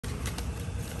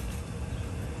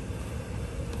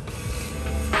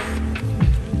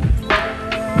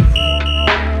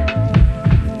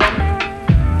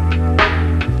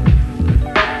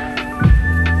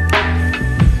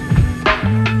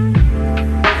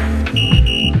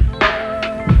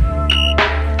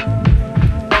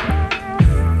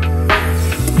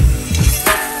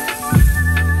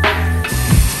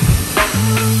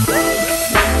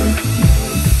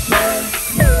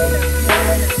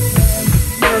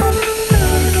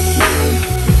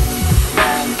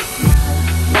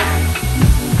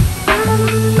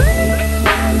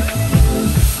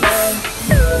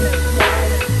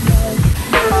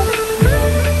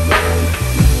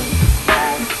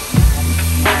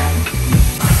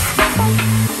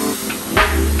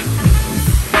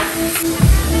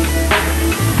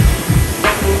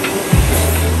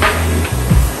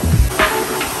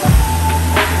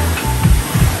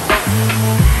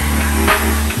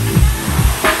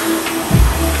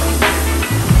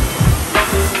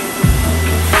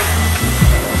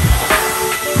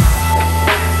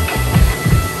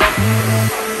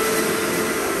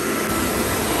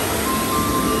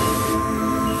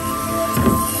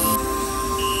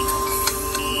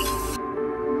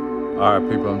All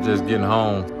right, people, I'm just getting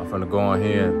home. I'm finna go in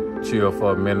here and chill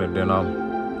for a minute, then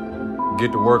I'm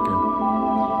get to working,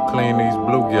 clean these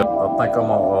bluegill. I think I'm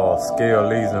gonna scale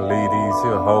these and leave these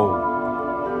here whole.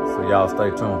 So y'all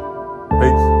stay tuned.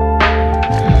 Peace.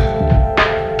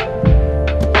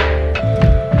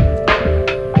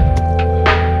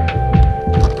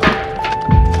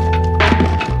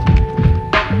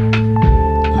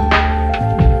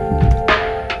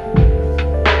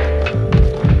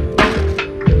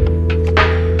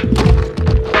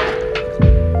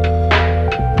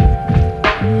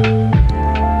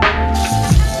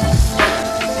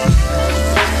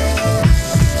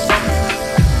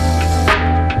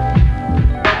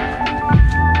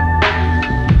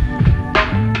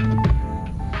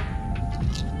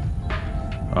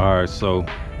 All right, so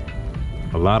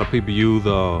a lot of people use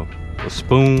a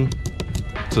spoon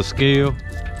to scale,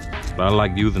 but I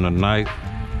like using a knife,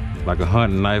 like a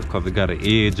hunting knife, because it got an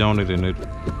edge on it and it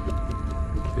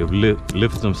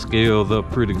lifts them scales up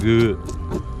pretty good.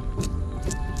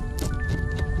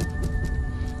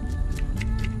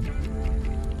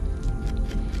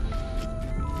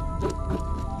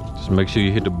 Just make sure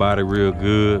you hit the body real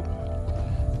good.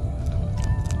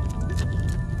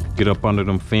 Get up under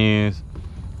them fins.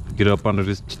 Get up under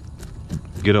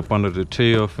the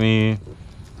tail fin.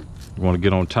 You want to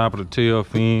get on top of the tail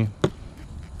fin.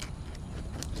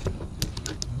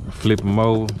 Flip them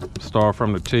over, start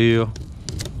from the tail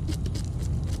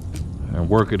and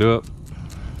work it up.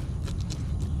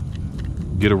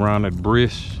 Get around that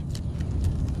breast.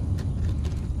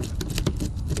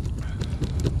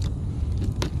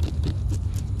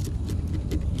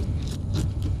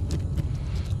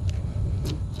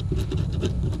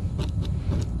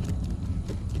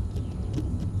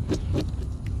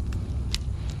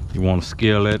 You want to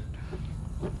scale it.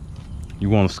 You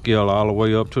want to scale all the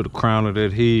way up to the crown of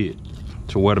that head,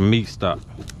 to where the meat stops.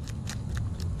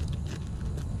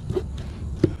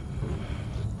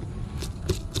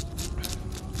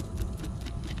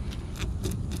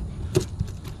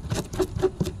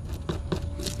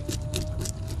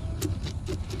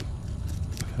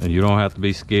 And you don't have to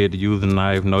be scared to use a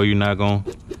knife. No, you're not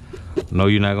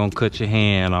gonna cut your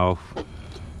hand off.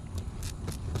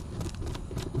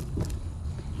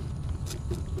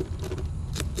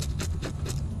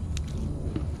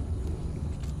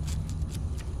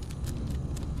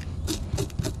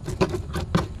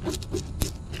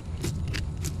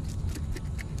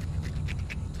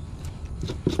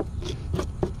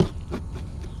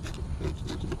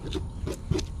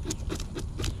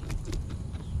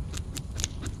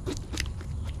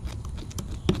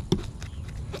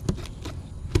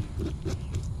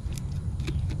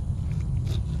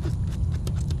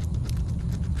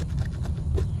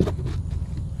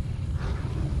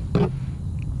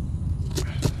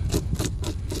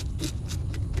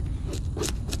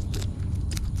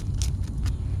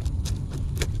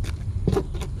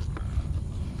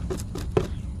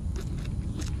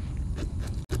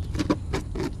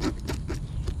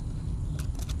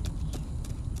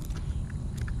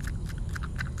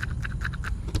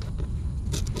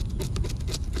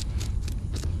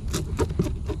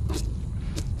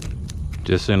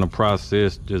 Just in the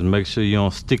process, just make sure you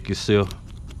don't stick yourself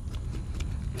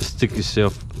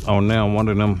on there one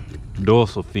of them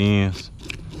dorsal fins.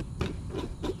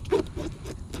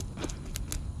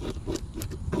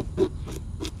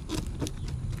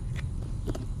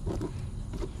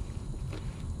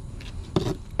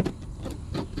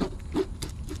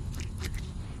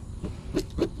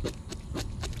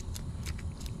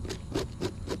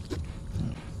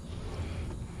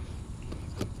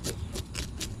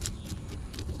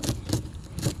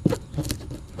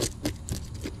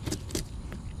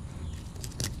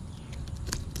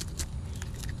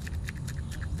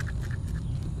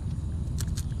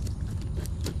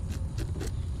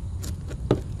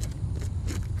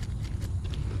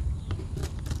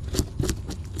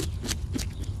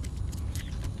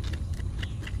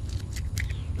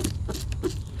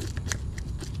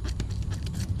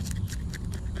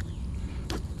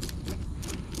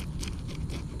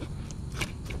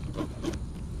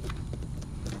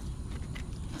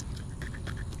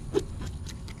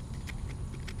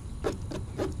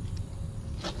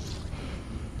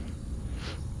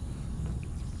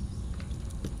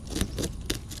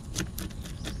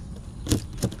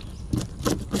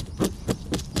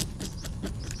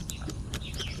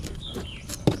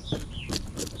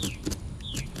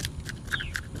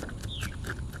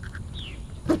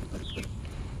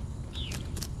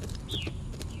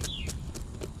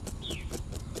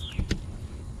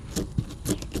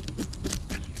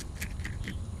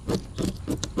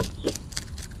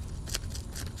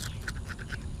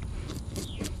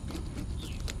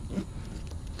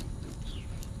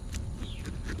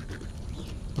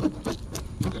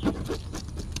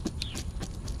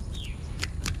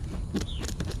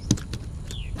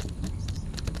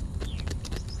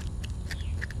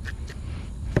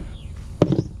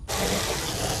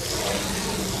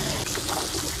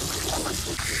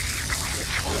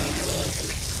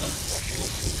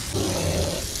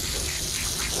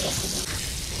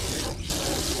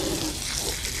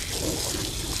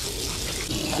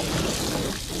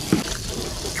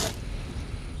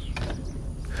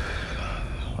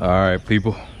 All right,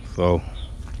 people. So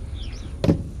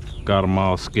got them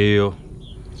all scaled.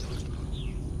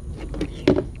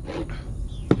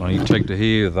 Now you take the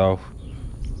heads off.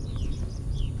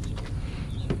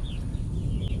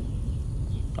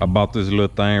 I bought this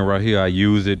little thing right here. I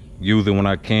use it when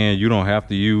I can. You don't have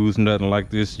to use nothing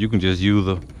like this. You can just use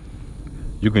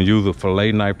a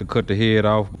fillet knife to cut the head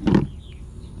off.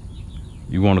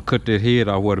 You want to cut that head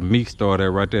off where the meat start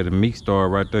at right there. The meat start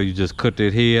right there. You just cut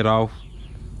that head off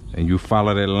and you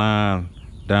follow that line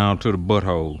down to the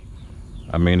butthole.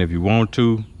 I mean, if you want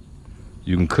to,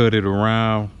 you can cut it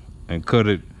around and cut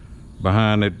it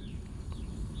behind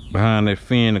that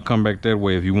fin and come back that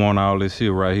way if you want all this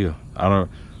here right here.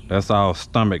 That's all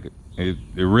stomach. It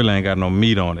really ain't got no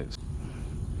meat on it.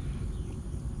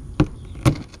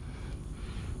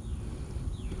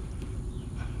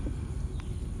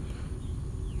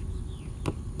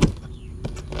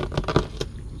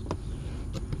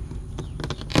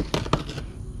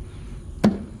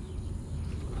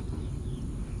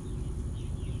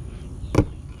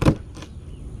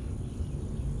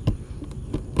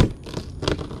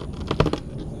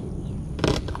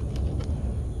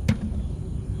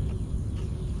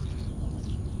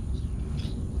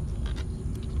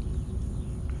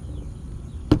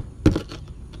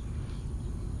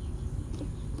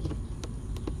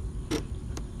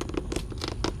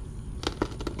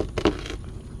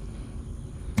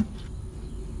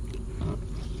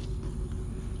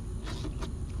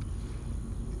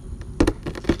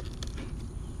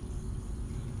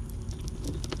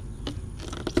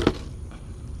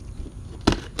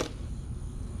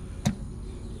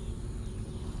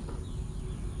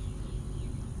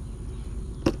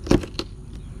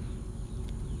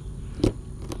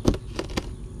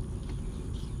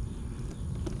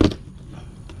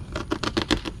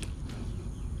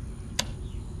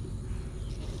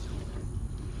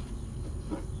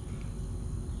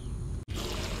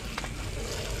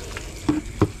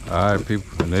 All right,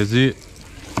 people, and that's it.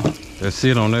 That's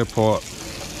it on that part.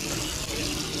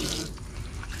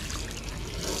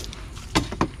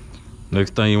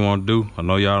 Next thing you want to do, I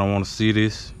know y'all don't want to see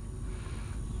this.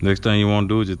 Next thing you want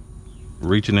to do is just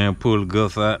reach in there and pull the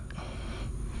guts out.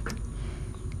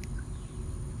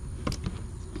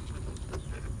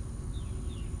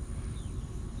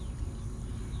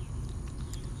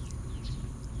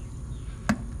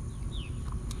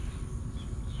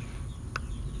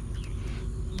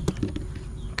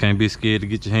 Can't be scared to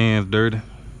get your hands dirty.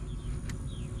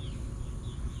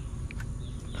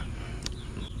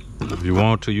 If you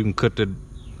want to, you can cut that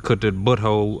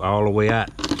butthole all the way out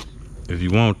if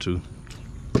you want to.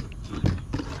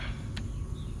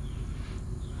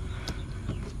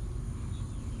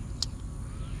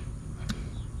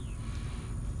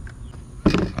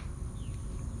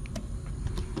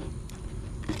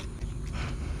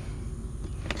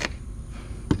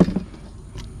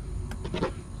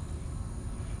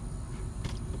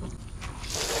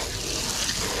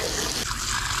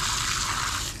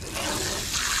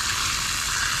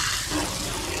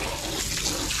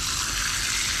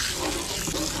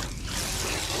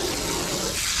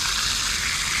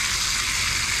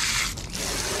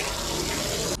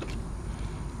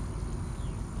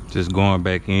 Just going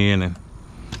back in and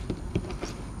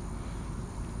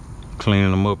cleaning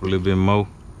them up a little bit more.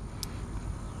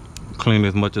 Clean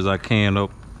as much as I can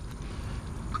up.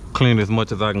 Clean as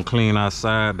much as I can clean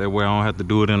outside. That way I don't have to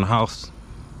do it in the house.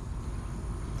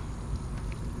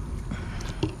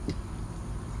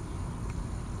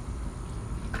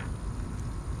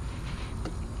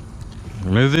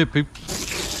 And that's it, people.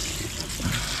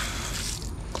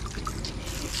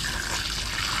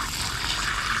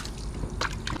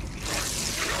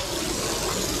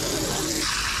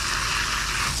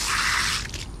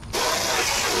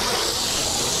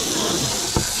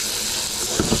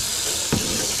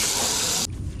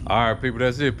 All right, people,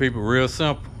 that's it, people. Real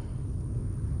simple.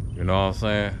 You know what I'm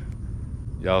saying?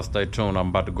 Y'all stay tuned. I'm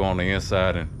about to go on the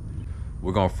inside and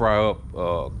we're gonna fry up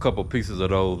a couple pieces of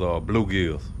those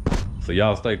bluegills. So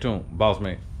y'all stay tuned. Boss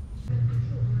man.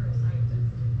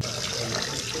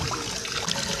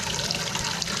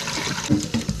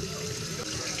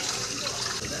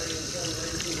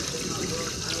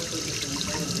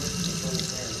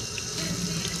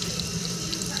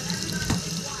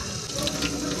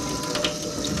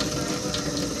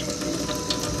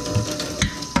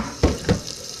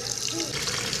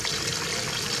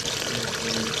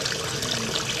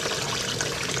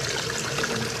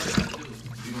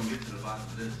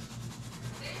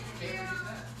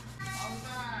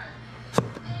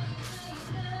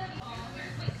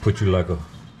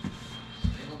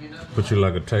 Put you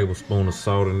like a tablespoon of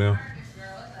salt in there.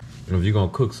 And if you're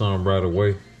gonna cook something right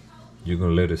away, You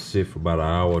can let it sit for about an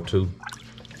hour or two,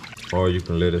 or you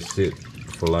can let it sit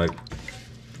for like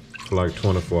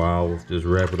 24 hours. Just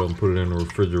wrap it up and put it in the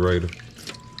refrigerator.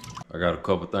 I got a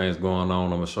couple things going on.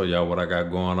 I'm gonna show y'all what I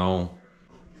got going on.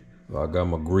 I got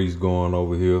my grease going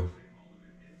over here,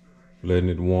 letting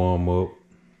it warm up.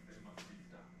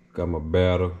 Got my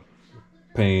batter,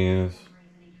 pans.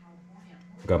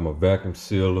 Got my vacuum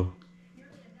sealer.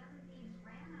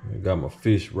 Got my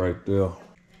fish right there.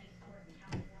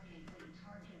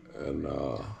 And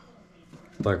I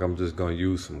think I'm just gonna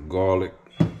use some garlic.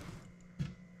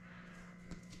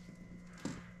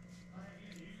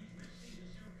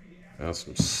 And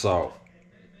some salt.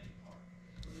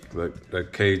 That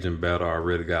Cajun batter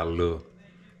already got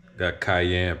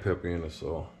cayenne pepper in it,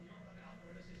 so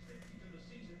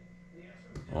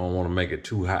I don't want to make it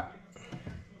too hot.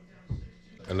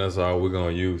 And that's all we're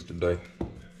gonna use today.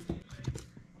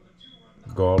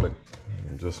 Garlic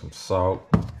and just some salt.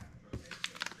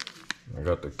 I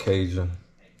got the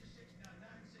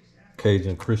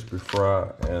Cajun crispy fry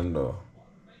and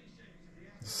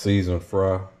seasoned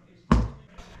fry.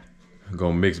 I'm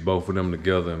gonna mix both of them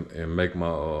together and make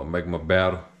my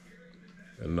batter.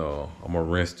 And I'm gonna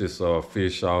rinse this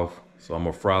fish off. So I'm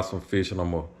gonna fry some fish and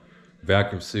I'm gonna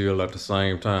vacuum seal at the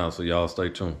same time. So y'all stay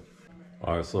tuned.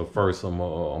 All right, so first I'm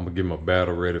gonna get my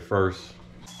batter ready first.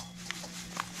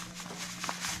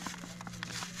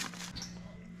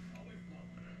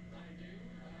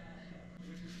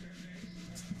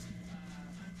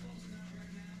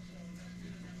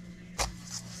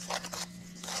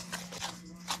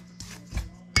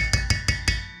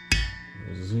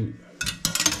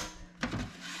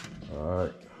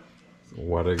 Alright, so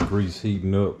while that grease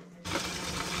heating up,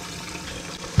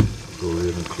 go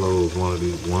ahead and close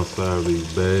one side of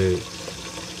these bags.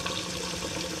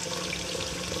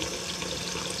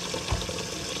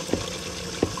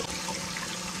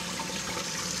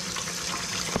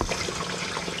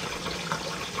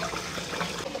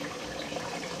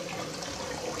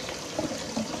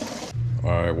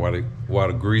 Alright, while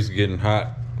the grease getting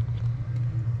hot,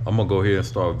 I'm gonna go ahead and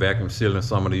start vacuum sealing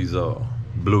some of these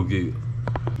bluegill.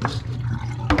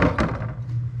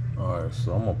 Alright,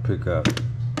 so I'm gonna pick out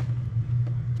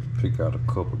a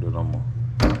couple that I'm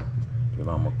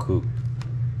gonna cook.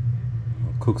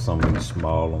 I'll cook some of these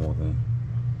smaller ones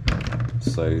and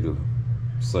save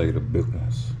the big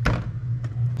ones.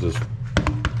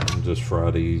 Just fry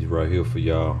these right here for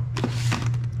y'all,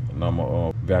 and I'm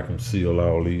gonna vacuum seal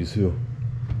all these here.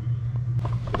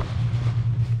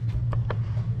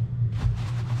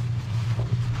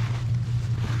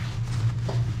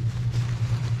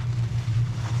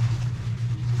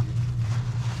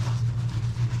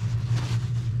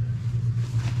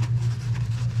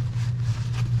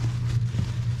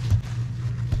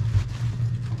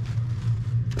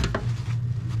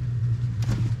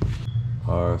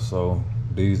 Alright, so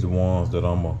these are the ones that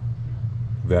I'm gonna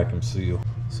vacuum seal.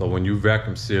 So when you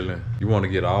vacuum sealing, you want to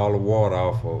get all the water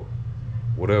off of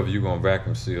whatever you're gonna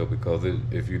vacuum seal, because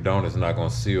if you don't, it's not gonna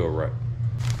seal right.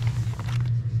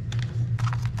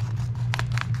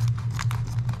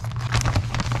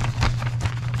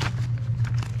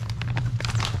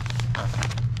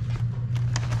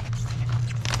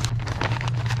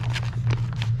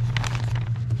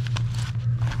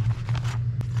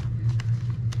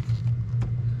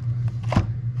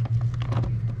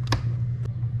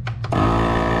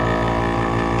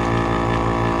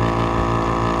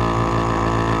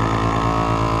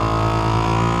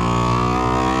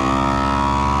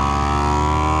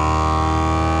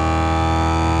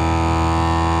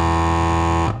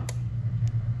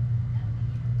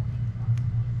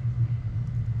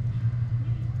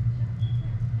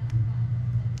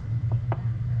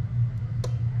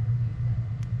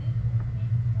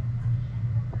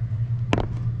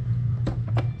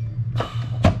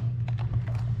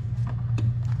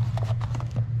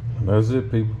 That's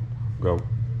it, people. Go.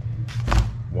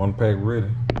 One pack ready.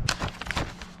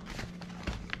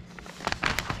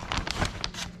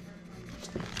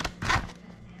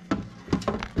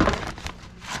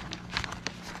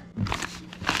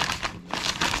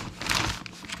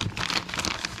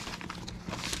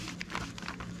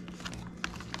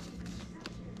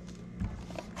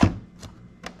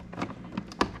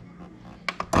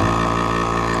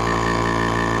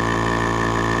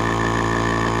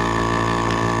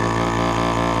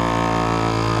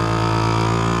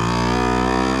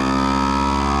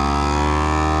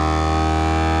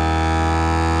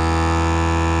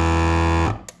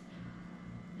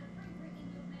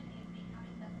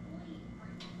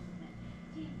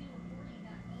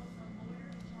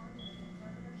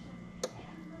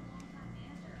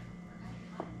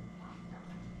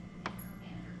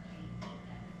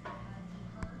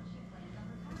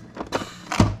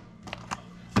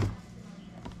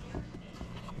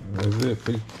 it,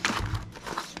 people.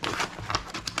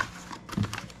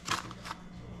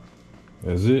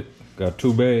 That's it. Got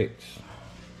 2 bags.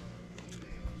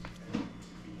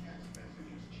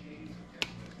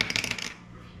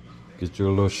 Get you a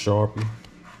little Sharpie.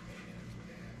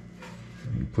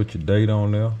 You put your date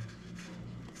on there.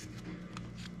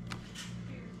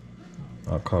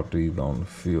 I caught these on the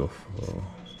 5th.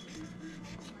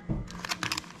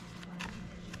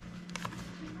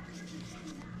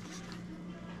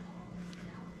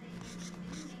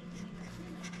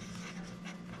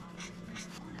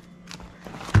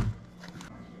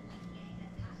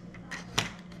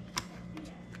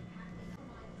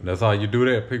 That's how you do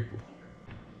that, people.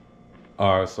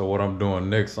 All right, so what I'm doing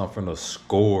next, I'm finna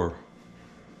score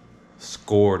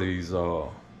these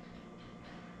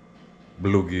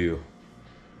bluegill.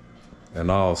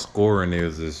 And all scoring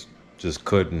is just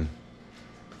cutting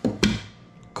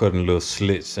little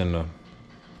slits in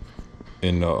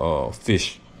the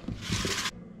fish.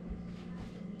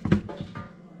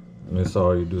 And that's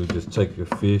all you do, just take your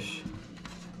fish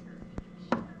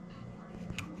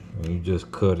and you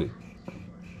just cut it.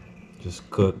 Just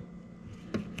cut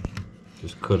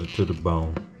it to the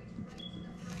bone.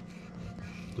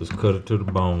 Just cut it to the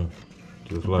bone,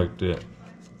 just like that.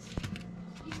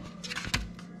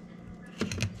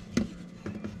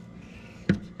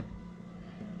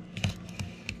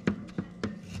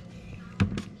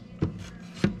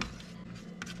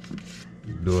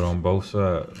 Do it on both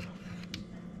sides.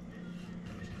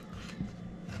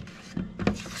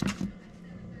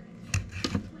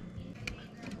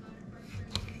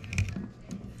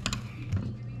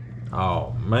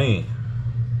 Oh man.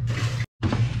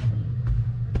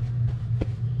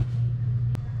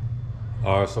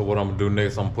 All right, so what I'm gonna do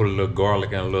next, I'm gonna put a little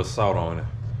garlic and a little salt on it.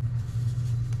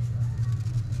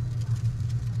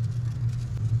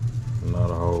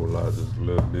 Not a whole lot, just a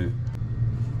little bit.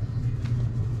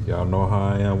 Y'all know how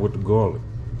I am with the garlic.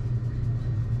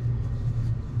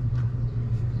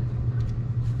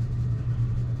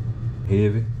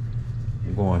 Heavy.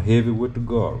 I'm going heavy with the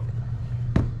garlic.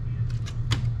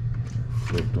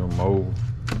 Flip them over.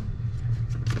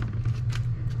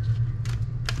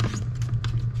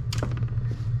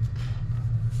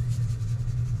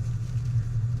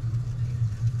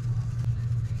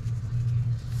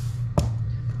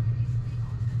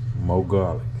 More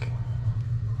garlic.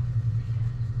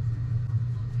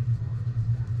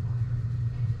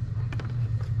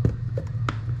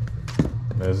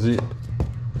 That's it.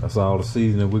 That's all the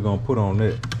seasoning we're gonna put on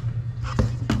that. So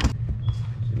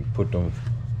you put that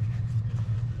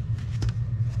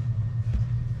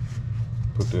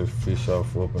fish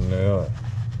off up in there.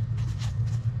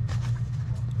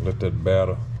 Let that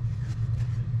batter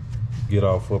get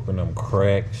off up in them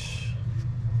cracks.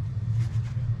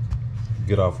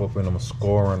 Get off up in them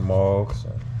scoring marks.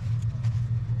 And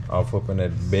off up in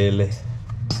that belly.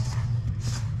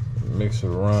 Mix it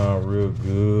around real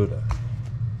good.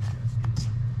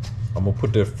 I'm gonna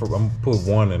put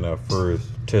one in there first,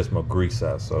 test my grease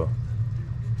out. So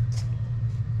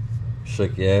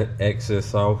shake your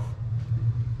excess off,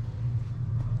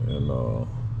 and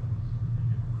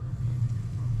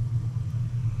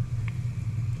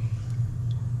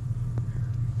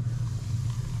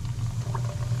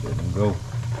let them go.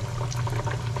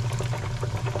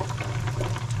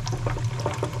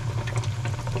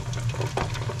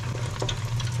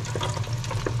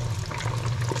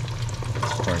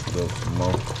 Crank it up some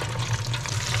more.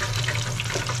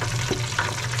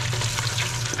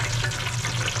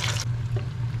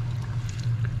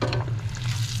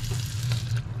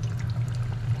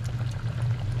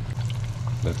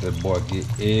 Let that boy get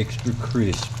extra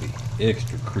crispy,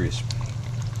 extra crispy.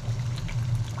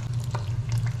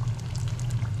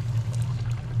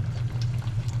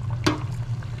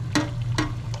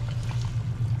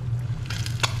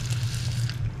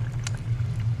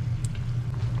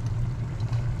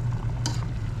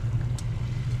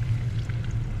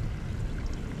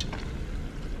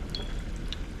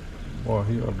 Boy,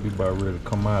 he ought to be about ready to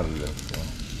come out of there. So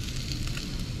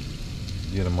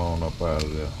get him on up out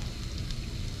of there.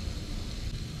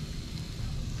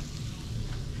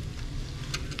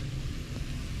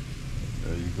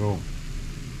 There you go.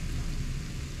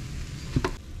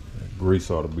 That grease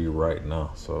ought to be right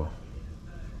now, so.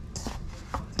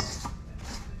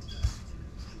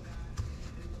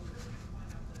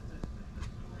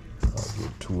 I'll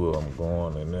get 2 of them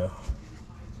going in there.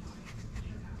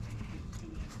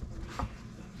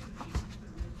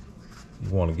 You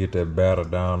want to get that batter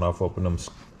down off up in them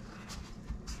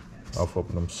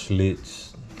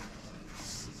slits,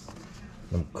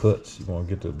 them cuts. You want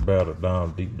to get the batter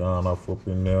down, deep down off up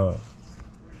in there.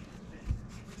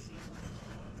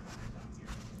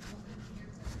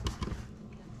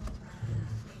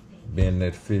 bend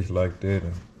that fish like that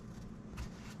and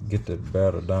get that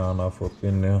batter down off up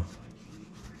in there.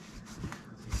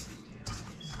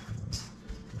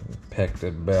 Pack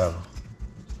that batter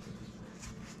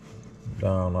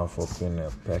down off up in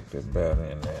there. Pack that batter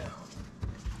in there.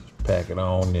 Just pack it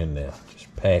on in there.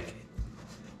 Just pack it.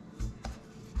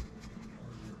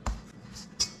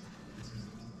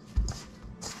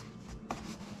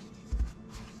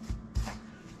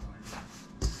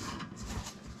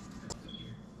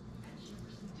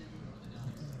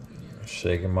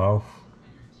 Shake him off.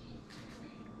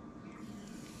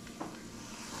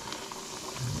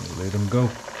 Let him go.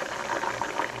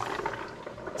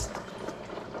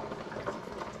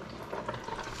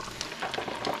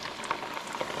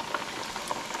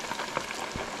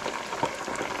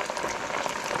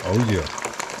 Oh yeah,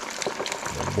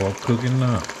 that boy cooking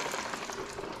now.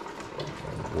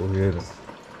 Go ahead and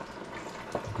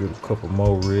get a couple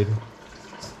more ready.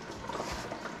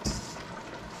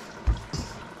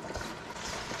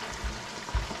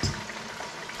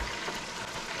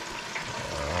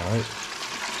 All right.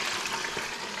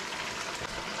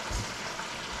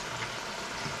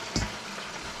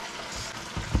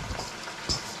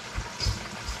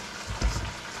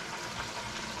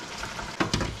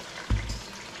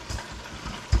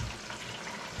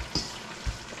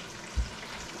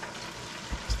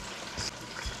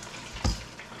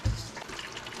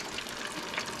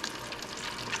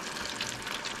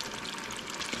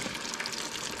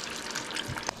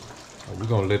 We're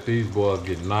gonna let these boys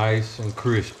get nice and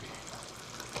crispy.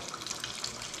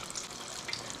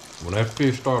 When that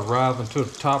fish starts rising to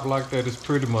the top like that, it's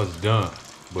pretty much done.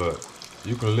 But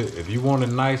you can if you want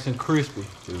it nice and crispy,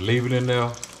 just leave it in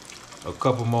there a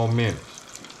couple more minutes.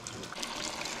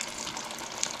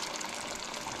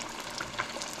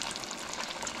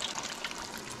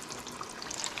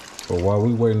 But while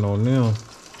we waiting on them,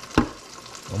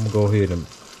 I'm gonna go ahead and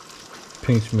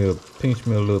pinch me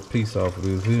a little piece off of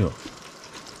this here.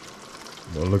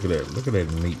 Well, look at that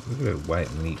meat. Look at that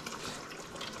white meat.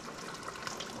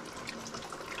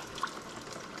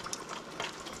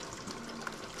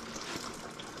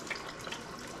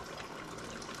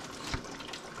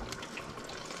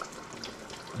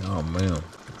 Oh man,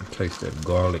 taste that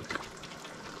garlic.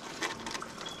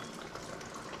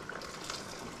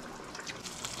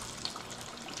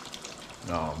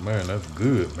 Oh man, that's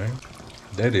good, man.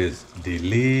 That is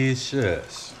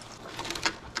delicious.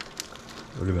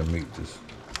 Look at that meat just.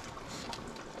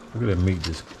 Look at that meat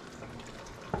just.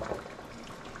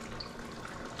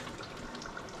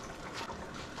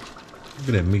 Look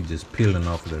at that meat just peeling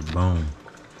off of that bone.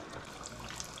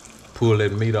 Pull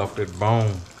that meat off that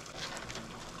bone.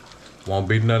 Won't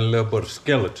be nothing left but a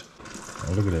skeleton.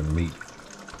 Oh, look at that meat.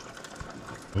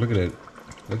 Look at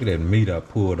that meat I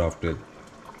pulled off of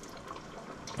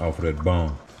that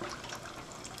bone.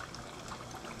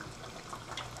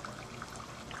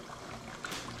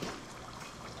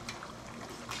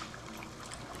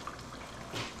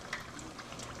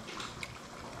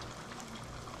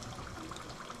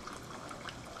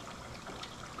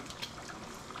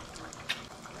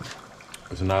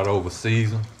 It's not over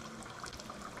seasoned.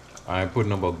 I ain't putting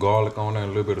no more garlic on there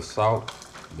and a little bit of salt.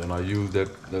 Then I use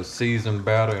that seasoned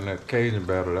batter and that Cajun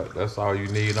batter. That's all you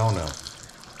need on there.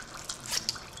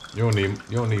 You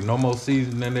don't need no more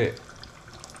seasoning than that.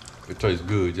 It tastes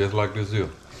good, just like this here.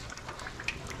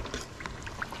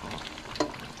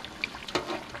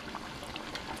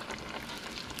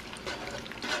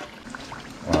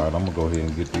 All right, I'm gonna go ahead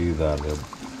and get these out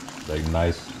of there. They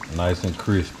nice and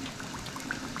crispy.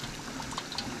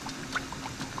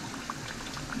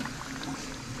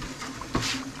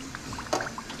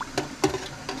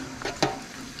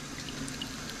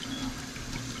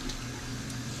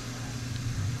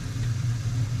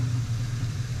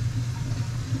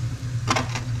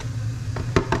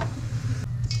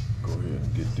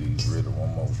 Get these ready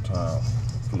one more time.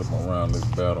 Flip them around this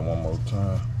batter one more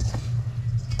time.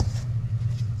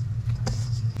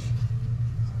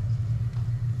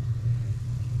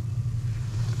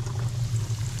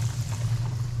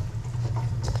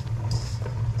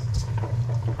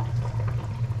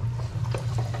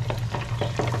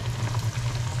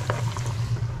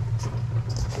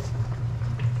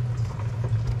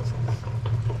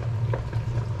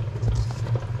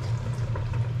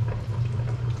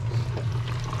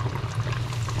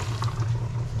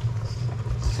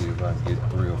 See if I can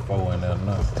get 3 or 4 in there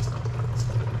now.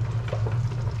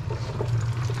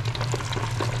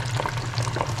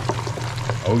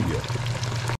 Oh yeah.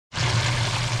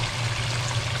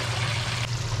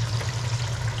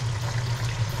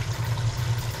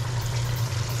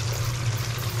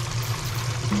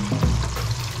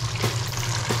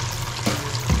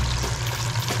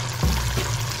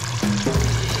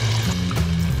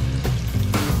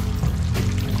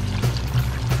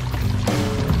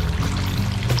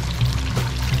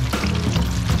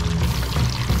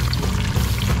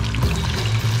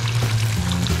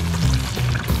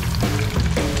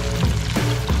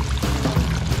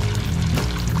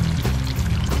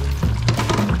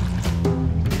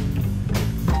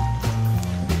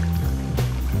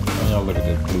 look at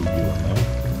this bluegill, man.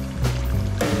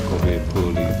 Go ahead and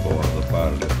pull these boys up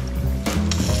out of there.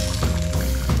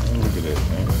 Look at that,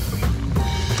 man.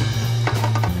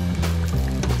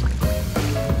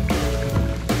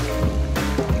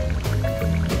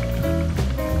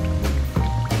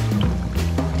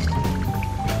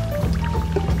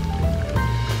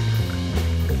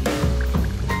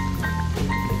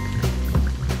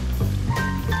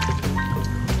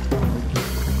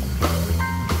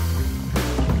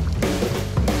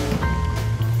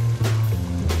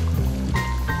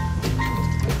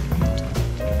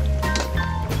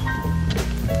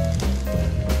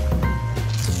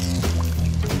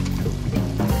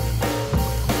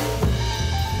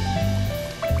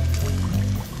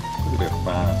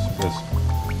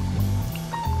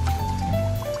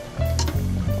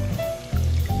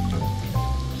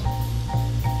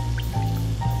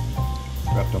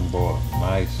 Got them boys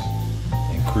nice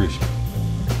and crispy.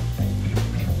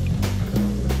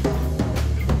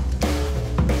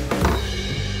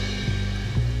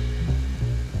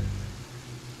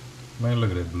 Man,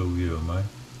 look at that bluegill, man.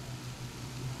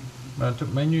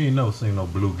 Man, you ain't never seen no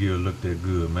bluegill look that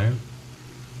good, man.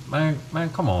 Man,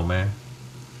 come on, man.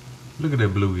 Look at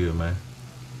that bluegill, man.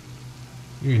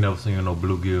 You ain't never seen no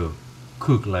bluegill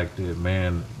cook like that,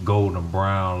 man. Golden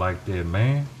brown like that,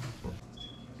 man.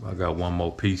 I got one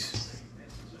more piece.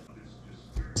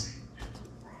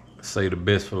 Say the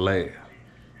best for last.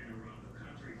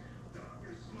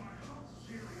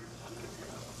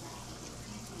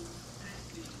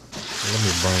 Let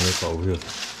me bring this over here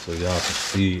so y'all can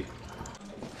see it.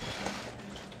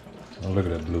 Oh, look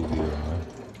at that bluegill, man.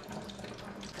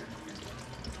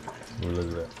 Look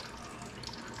at that.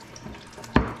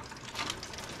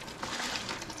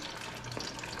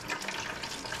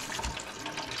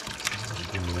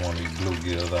 Give me one of these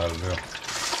bluegills out of there.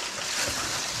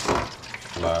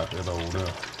 Slide it over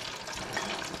there.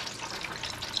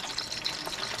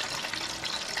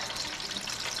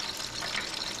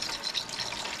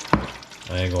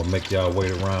 I ain't gonna make y'all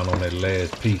wait around on that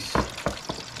last piece.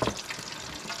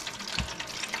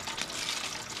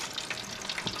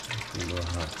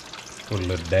 Put a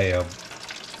little dab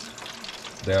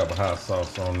of hot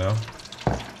sauce on there.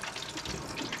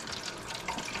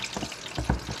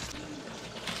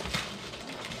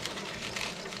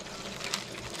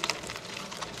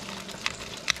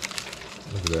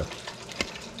 Look at that.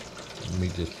 The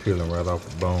meat just peeling right off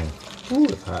the bone. Ooh,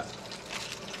 it's hot.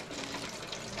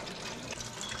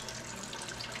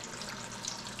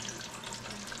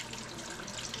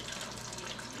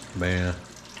 Man.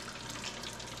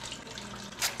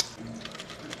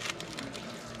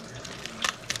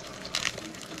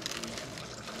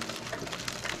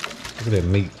 Look at that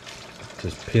meat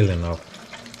just peeling off.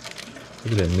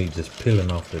 Look at that meat just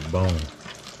peeling off that bone.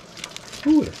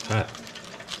 Ooh, it's hot.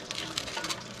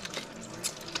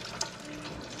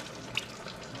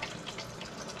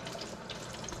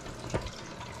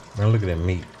 Man, look at that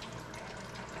meat.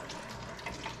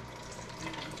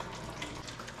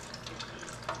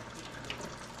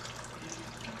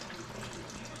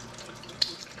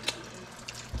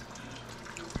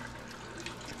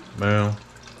 Man.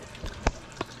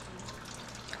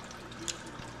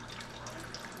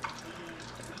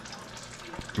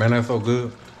 Man, that's so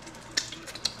good.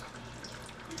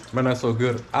 Man, that's so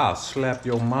good. I'll slap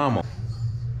your mama.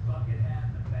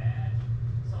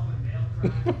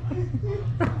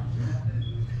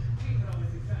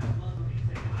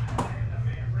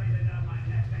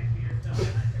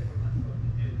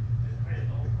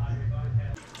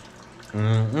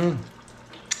 Mm-hmm.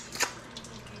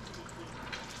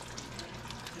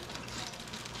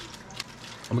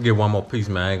 I'm gonna get one more piece,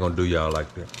 man. I ain't gonna do y'all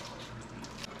like that.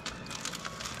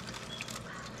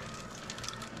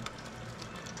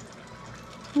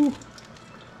 Whew.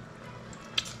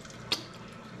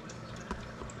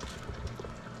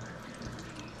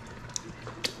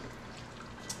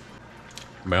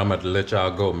 Man, I'm about to let y'all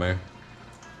go, man.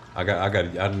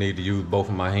 I need to use both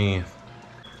of my hands.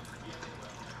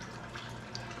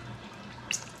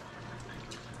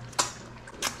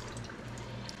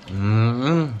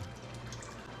 Mm-hmm.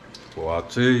 Boy, I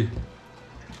tell you.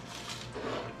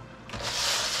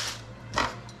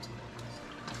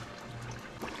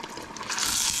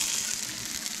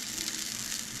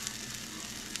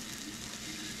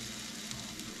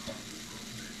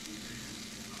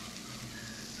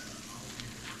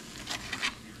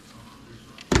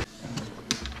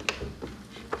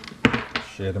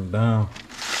 Shut him down.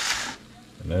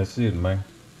 And that's it, man.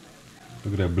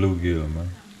 Look at that bluegill, man.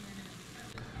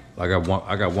 I got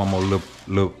one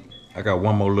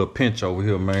more little pinch over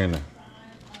here, man.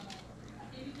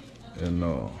 And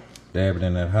dab it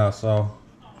in that hot sauce.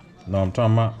 Know what I'm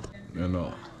talking about? You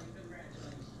know.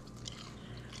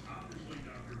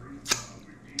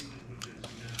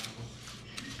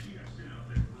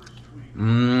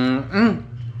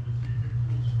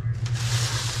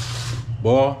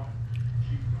 Boy,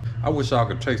 I wish I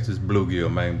could taste this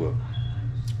bluegill, man,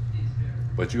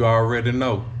 but you already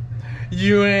know.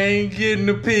 You ain't getting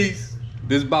a piece.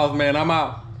 This boss man, I'm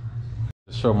out.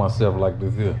 Show myself like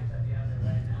this here.